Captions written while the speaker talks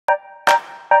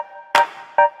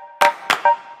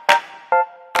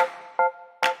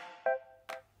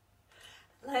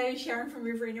Hello, Sharon from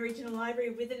Riverina Regional Library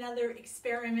with another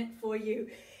experiment for you.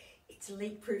 It's a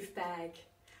leak-proof bag.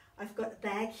 I've got a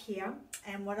bag here,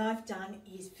 and what I've done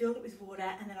is filled it with water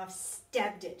and then I've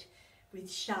stabbed it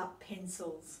with sharp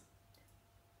pencils.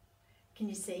 Can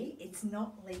you see? It's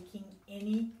not leaking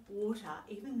any water,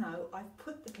 even though I've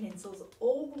put the pencils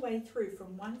all the way through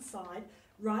from one side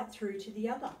right through to the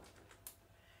other.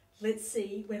 Let's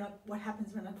see what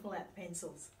happens when I pull out the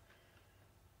pencils.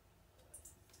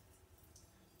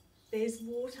 There's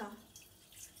water.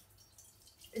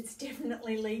 It's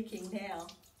definitely leaking now.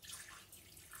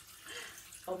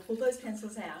 I'll pull those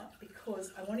pencils out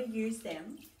because I want to use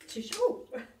them to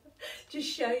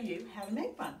show you how to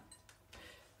make one.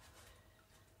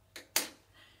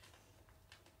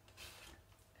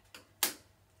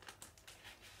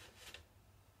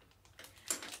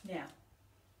 Now,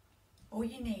 all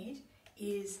you need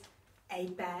is a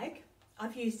bag.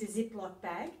 I've used a Ziploc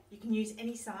bag. You can use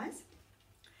any size.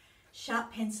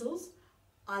 Sharp pencils,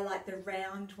 I like the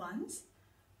round ones,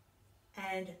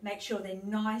 and make sure they're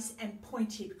nice and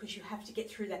pointy because you have to get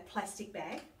through that plastic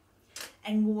bag.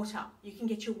 And water, you can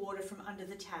get your water from under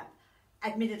the tap.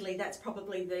 Admittedly, that's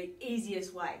probably the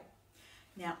easiest way.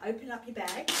 Now open up your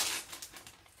bag,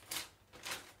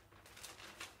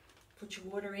 put your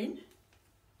water in.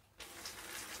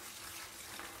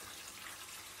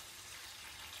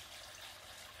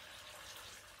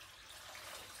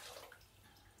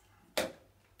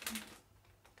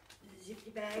 Zip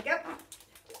your bag up.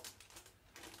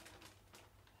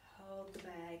 Hold the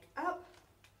bag up.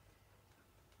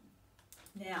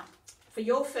 Now, for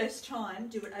your first time,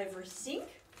 do it over a sink,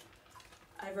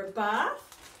 over a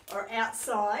bath, or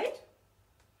outside.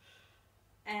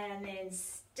 And then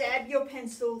stab your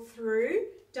pencil through.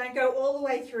 Don't go all the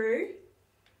way through.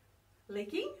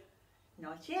 Leaking?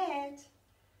 Not yet.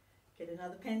 Get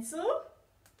another pencil.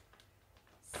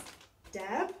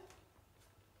 Stab.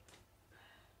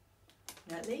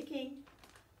 Not leaking.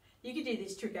 You could do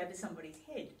this trick over somebody's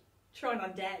head. Try it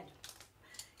on Dad.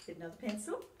 Get another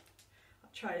pencil. I'll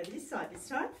try it over this side this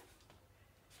time.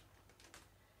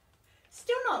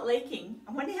 Still not leaking.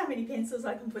 I wonder how many pencils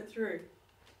I can put through.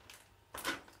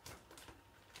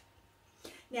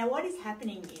 Now what is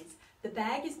happening is the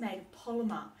bag is made of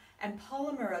polymer, and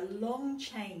polymer are long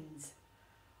chains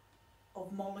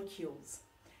of molecules,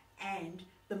 and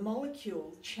the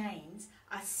molecule chains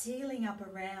are sealing up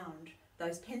around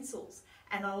those pencils,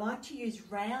 and I like to use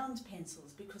round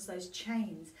pencils because those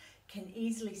chains can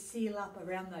easily seal up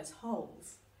around those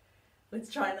holes.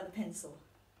 Let's try another pencil.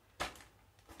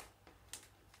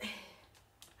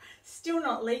 Still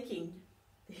not leaking.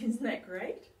 Isn't that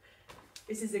great?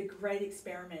 This is a great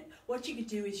experiment. What you could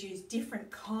do is use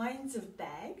different kinds of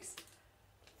bags,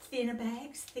 thinner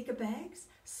bags, thicker bags,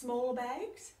 smaller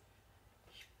bags,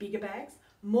 bigger bags,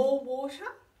 more water,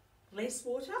 less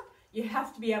water. You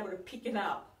have to be able to pick it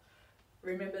up.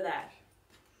 Remember that.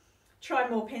 Try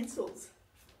more pencils.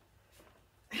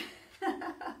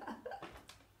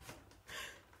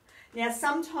 Now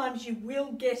sometimes you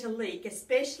will get a leak,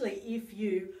 especially if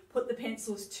you put the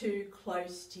pencils too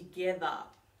close together.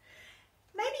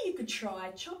 Maybe you could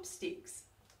try chopsticks.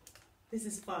 This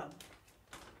is fun.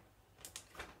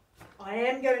 I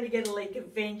am going to get a leak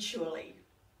eventually.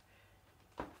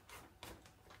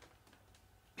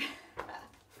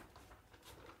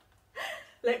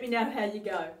 Let me know how you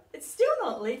go. It's still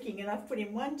not leaking, and I've put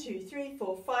in 1, 2, 3,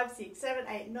 4, 5, 6, 7,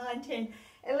 8, 9, 10,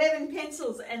 11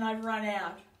 pencils, and I've run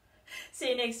out. See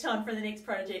you next time for the next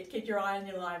project. Keep your eye on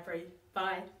your library.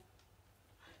 Bye.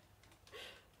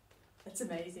 That's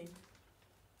amazing.